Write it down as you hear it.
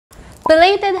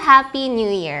Belated Happy New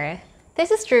Year!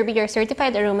 This is Jirbie, your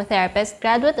certified aromatherapist,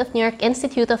 graduate of New York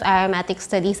Institute of Aromatic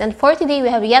Studies, and for today we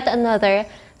have yet another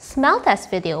smell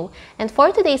test video. And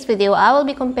for today's video, I will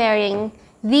be comparing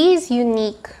these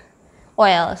unique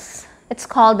oils. It's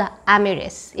called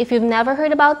Amyris. If you've never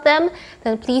heard about them,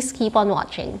 then please keep on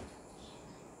watching.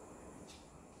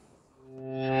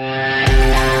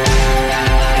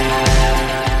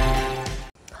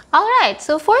 Alright,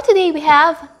 so for today we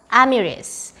have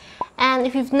Amyris. And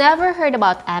if you've never heard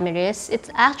about Amyris,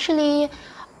 it's actually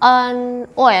an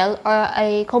oil or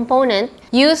a component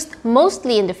used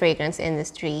mostly in the fragrance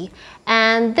industry.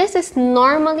 And this is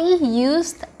normally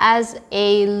used as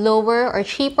a lower or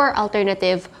cheaper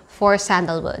alternative for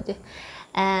sandalwood.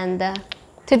 And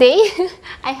today,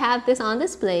 I have this on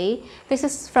display. This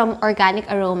is from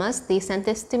Organic Aromas. They sent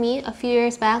this to me a few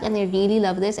years back and I really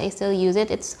love this. I still use it.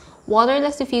 It's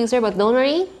waterless diffuser, but don't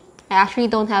worry, I actually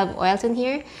don't have oils in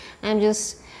here. I'm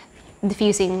just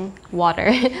diffusing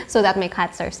water so that my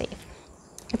cats are safe.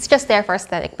 It's just there for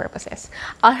aesthetic purposes.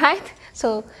 Alright,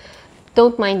 so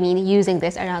don't mind me using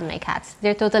this around my cats.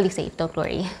 They're totally safe, don't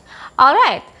worry.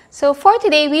 Alright, so for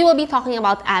today, we will be talking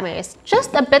about Amyris.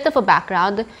 Just a bit of a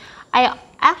background. I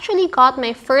actually got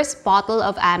my first bottle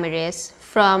of Amyris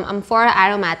from Amphora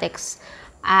Aromatics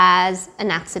as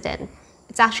an accident.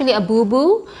 It's actually a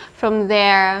boo-boo from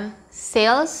their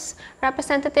sales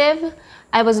representative.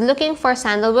 I was looking for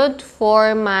sandalwood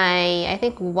for I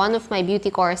think one of my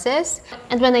beauty courses.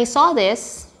 And when I saw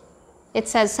this, it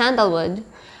says sandalwood,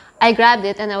 I grabbed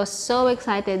it and I was so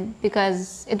excited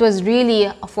because it was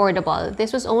really affordable.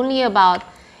 This was only about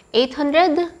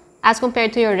 800 as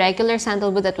compared to your regular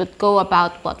sandalwood that would go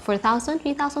about, what, 4,000,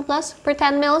 3,000 plus per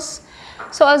 10 mils.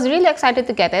 So I was really excited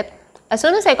to get it. As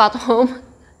soon as I got home,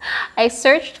 I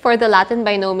searched for the Latin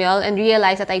binomial and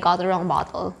realized that I got the wrong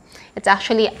bottle. It's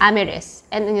actually Amyris.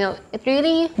 And you know, it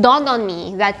really dawned on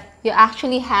me that you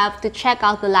actually have to check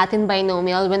out the Latin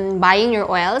binomial when buying your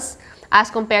oils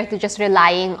as compared to just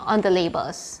relying on the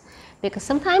labels. Because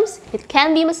sometimes it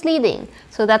can be misleading.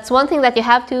 So that's one thing that you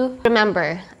have to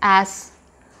remember as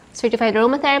certified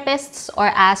aromatherapists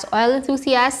or as oil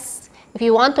enthusiasts. If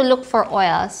you want to look for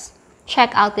oils,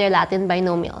 check out their Latin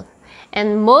binomial.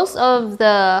 And most of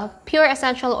the pure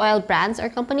essential oil brands or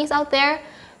companies out there,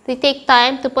 they take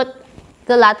time to put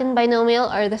the Latin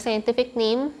binomial or the scientific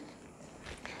name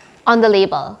on the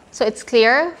label. So it's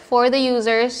clear for the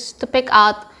users to pick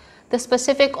out the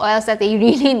specific oils that they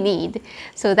really need.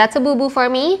 So that's a boo-boo for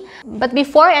me. But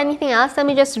before anything else, let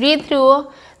me just read through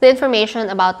the information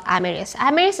about Amyris.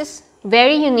 Amyris is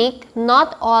very unique.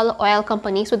 Not all oil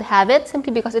companies would have it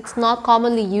simply because it's not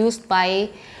commonly used by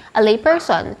a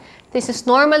layperson. This is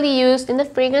normally used in the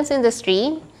fragrance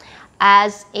industry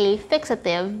as a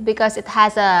fixative because it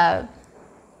has a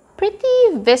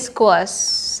pretty viscous,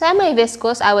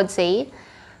 semi-viscous, I would say,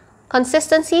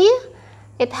 consistency.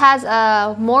 It has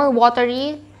a more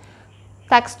watery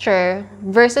texture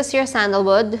versus your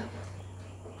sandalwood,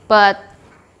 but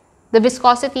the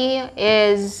viscosity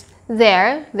is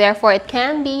there, therefore it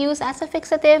can be used as a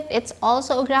fixative. It's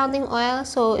also a grounding oil,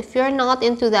 so if you're not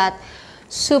into that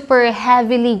super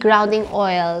heavily grounding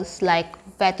oils like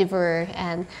vetiver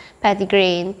and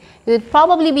petitgrain, you would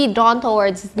probably be drawn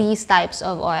towards these types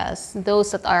of oils.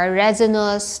 Those that are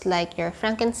resinous, like your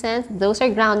frankincense, those are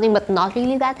grounding but not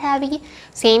really that heavy.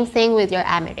 Same thing with your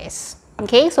Amyris.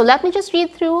 Okay, so let me just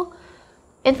read through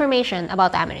information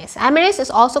about Amyris. Amyris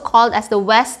is also called as the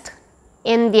West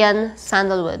Indian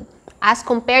sandalwood. As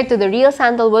compared to the real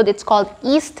sandalwood, it's called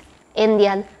East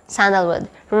Indian sandalwood.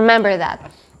 Remember that.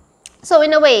 So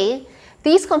in a way,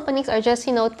 these companies are just,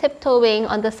 you know, tiptoeing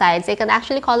on the sides. They can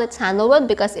actually call it sandalwood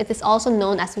because it is also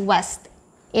known as West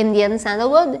Indian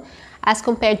sandalwood as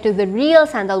compared to the real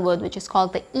sandalwood, which is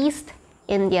called the East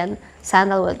Indian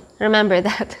sandalwood. Remember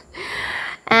that.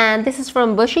 And this is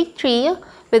from bushy tree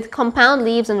with compound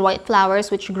leaves and white flowers,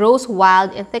 which grows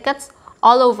wild in thickets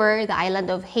all over the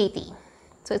island of Haiti.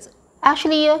 So it's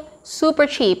actually super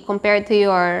cheap compared to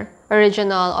your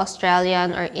original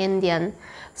Australian or Indian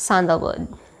sandalwood.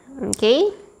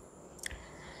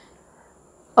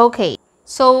 Okay,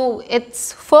 so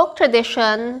it's folk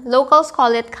tradition. Locals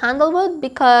call it candlewood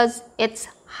because it's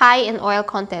high in oil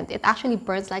content. It actually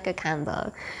burns like a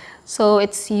candle. So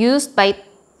it's used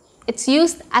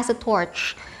as a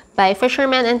torch by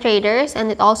fishermen and traders,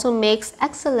 and it also makes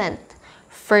excellent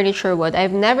furniture wood.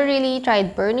 I've never really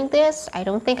tried burning this. I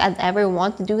don't think I'd ever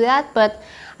want to do that, but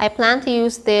I plan to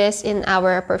use this in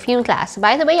our perfume class.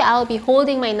 By the way, I'll be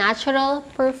holding my natural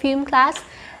perfume class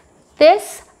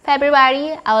this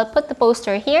February. I will put the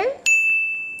poster here.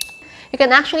 You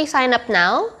can actually sign up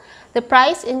now. The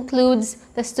price includes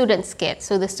the student's kit.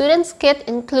 So the student's kit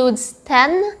includes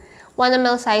 10 1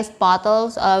 ml sized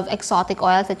bottles of exotic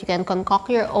oils that you can concoct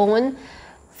your own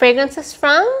fragrances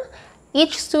from.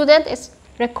 Each student is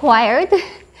required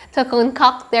to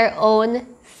concoct their own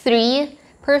 3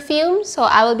 perfumes. So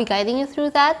I will be guiding you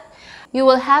through that. You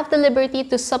will have the liberty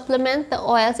to supplement the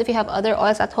oils if you have other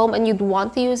oils at home and you'd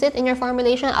want to use it in your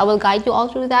formulation. I will guide you all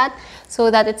through that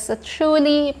so that it's a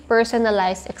truly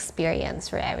personalized experience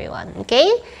for everyone,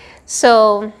 okay?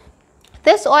 So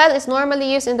this oil is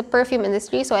normally used in the perfume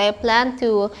industry, so I plan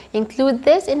to include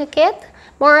this in a kit,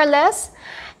 more or less.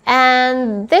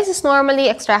 And this is normally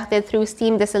extracted through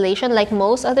steam distillation like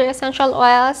most other essential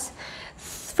oils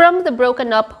from the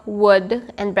broken up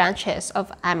wood and branches of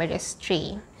Amyris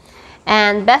tree.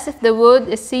 And best if the wood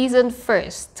is seasoned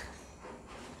first.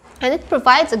 And it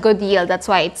provides a good yield, that's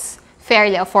why it's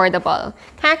fairly affordable.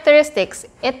 Characteristics: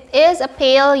 it is a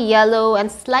pale yellow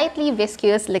and slightly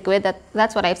viscous liquid.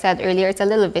 That's what I've said earlier, it's a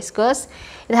little viscous.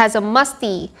 It has a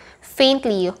musty,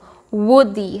 faintly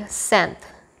woody scent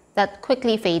that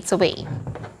quickly fades away.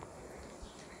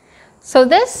 So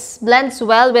this blends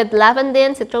well with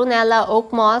lavandin, citronella,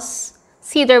 oak moss,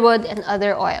 cedarwood, and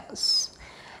other oils.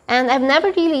 And I've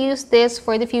never really used this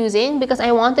for diffusing because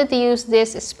I wanted to use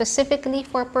this specifically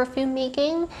for perfume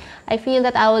making. I feel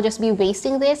that I will just be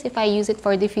wasting this if I use it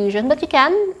for diffusion, but you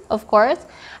can, of course.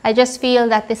 I just feel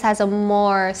that this has a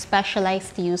more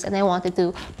specialized use and I wanted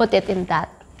to put it in that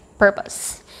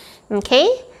purpose. Okay?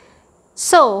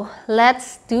 So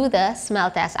let's do the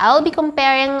smell test. I'll be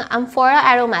comparing Amphora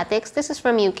Aromatics. This is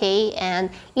from UK, and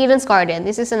Eden's Garden.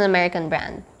 This is an American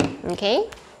brand. Okay?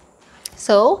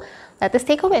 So let us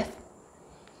take a whiff.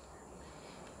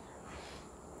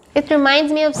 It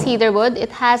reminds me of cedarwood. It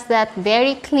has that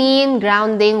very clean,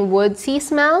 grounding woodsy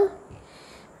smell.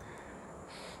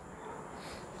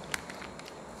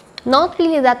 Not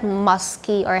really that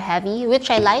musky or heavy, which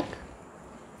I like.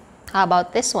 How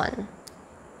about this one?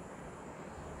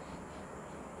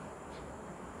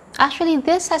 Actually,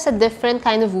 this has a different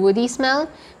kind of woody smell.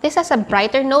 This has a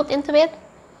brighter note into it.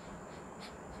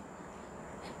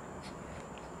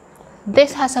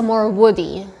 This has a more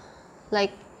woody,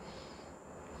 like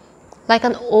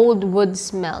an old wood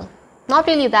smell. Not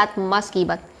really that musky,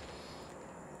 but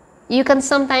you can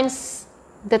sometimes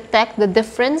detect the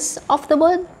difference of the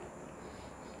wood.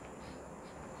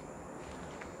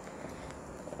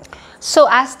 So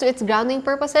as to its grounding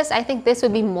purposes, I think this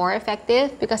would be more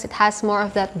effective because it has more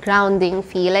of that grounding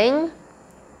feeling.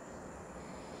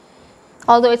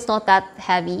 Although it's not that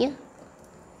heavy.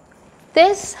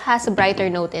 This has a brighter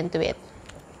note into it.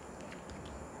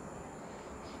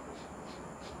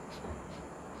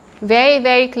 Very,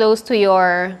 very close to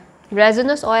your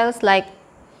resinous oils like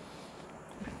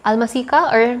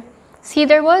almasica or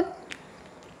cedarwood.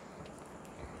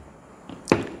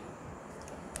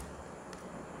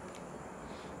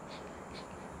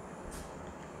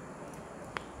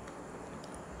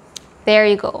 There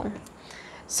you go.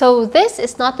 So this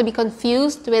is not to be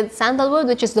confused with sandalwood,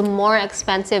 which is the more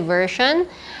expensive version.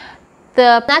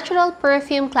 The natural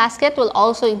perfume class kit will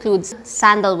also include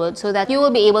sandalwood so that you will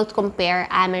be able to compare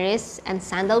Amyris and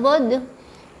sandalwood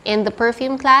in the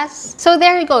perfume class. So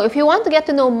there you go. If you want to get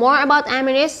to know more about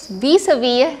Amyris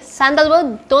vis-a-vis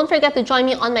sandalwood, don't forget to join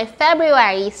me on my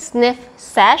February sniff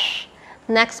sesh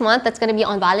next month. That's going to be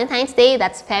on Valentine's Day.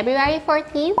 That's February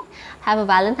 14th. Have a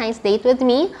Valentine's date with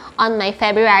me on my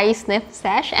February sniff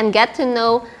sesh and get to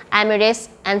know Amyris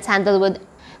and sandalwood,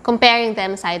 comparing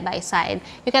them side by side.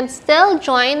 You can still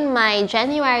join my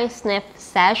January sniff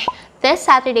sesh this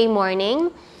Saturday morning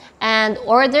and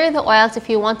order the oils if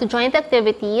you want to join the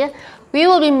activity. We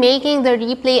will be making the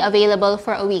replay available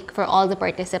for a week for all the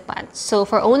participants. So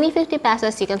for only 50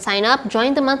 pesos, you can sign up,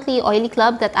 join the monthly oily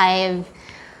club that I've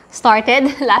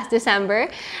started last December,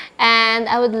 and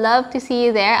I would love to see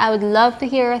you there. I would love to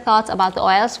hear your thoughts about the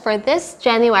oils. For this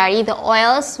January, the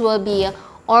oils will be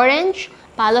orange,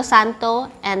 Palo Santo,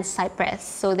 and cypress.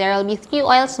 So there will be 3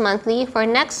 oils monthly. For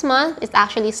next month, it's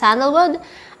actually sandalwood,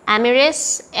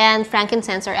 Amyris, and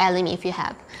frankincense or elemi if you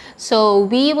have. So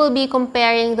we will be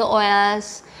comparing the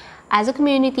oils as a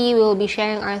community. We will be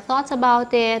sharing our thoughts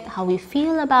about it, how we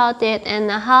feel about it,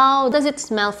 and how does it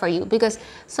smell for you, because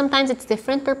sometimes it's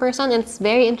different per person and it's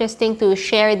very interesting to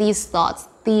share these thoughts,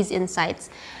 these insights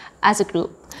as a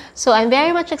group. So I'm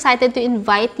very much excited to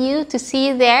invite you to see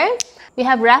you there. We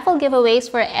have raffle giveaways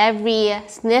for every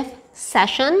sniff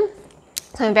session.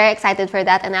 So I'm very excited for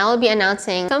that, and I will be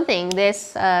announcing something this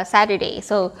Saturday.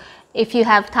 So if you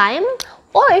have time,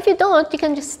 or if you don't, you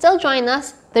can just still join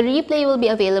us. The replay will be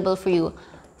available for you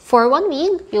for 1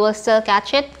 week. You will still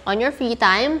catch it on your free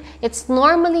time. It's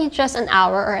normally just an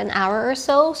hour or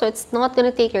so it's not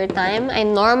gonna take your time. I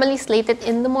normally slate it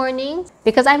in the morning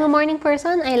because I'm a morning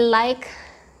person. I like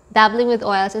dabbling with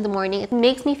oils in the morning. It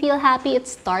makes me feel happy. It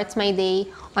starts my day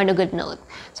on a good note.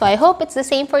 So I hope it's the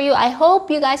same for you. I hope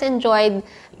you guys enjoyed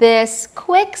this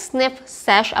quick sniff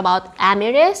sesh about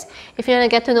Amyris. If you want to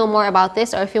get to know more about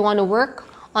this, or if you want to work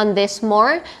on this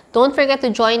more, don't forget to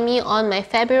join me on my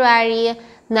February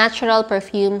natural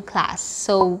perfume class.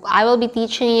 So I will be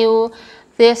teaching you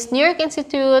this New York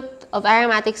Institute of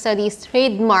Aromatic Studies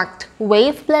trademarked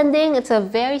wave blending. It's a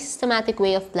very systematic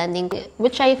way of blending,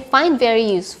 which I find very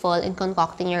useful in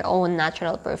concocting your own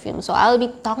natural perfume. So I'll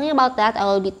be talking about that. I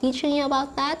will be teaching you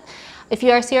about that. If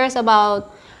you are serious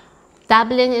about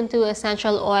dabbling into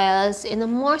essential oils in a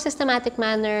more systematic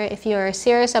manner, if you're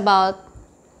serious about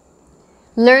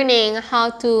learning how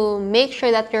to make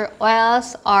sure that your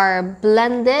oils are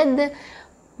blended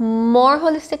more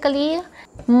holistically,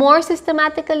 more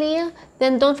systematically,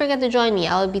 then don't forget to join me.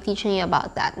 I'll be teaching you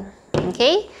about that.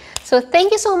 Okay? So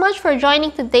thank you so much for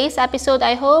joining today's episode.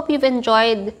 I hope you've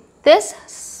enjoyed this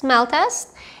smell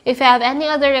test. If you have any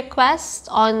other requests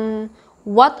on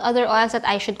what other oils that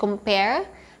I should compare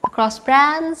across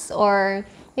brands or,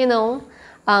 you know,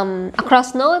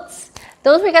 across notes,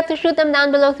 don't forget to shoot them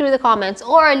down below through the comments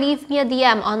or leave me a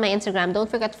DM on my Instagram. Don't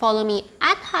forget to follow me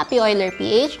at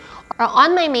HappyOilerPH or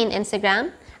on my main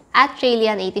Instagram at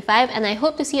Jaylian85, and I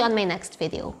hope to see you on my next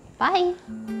video. Bye!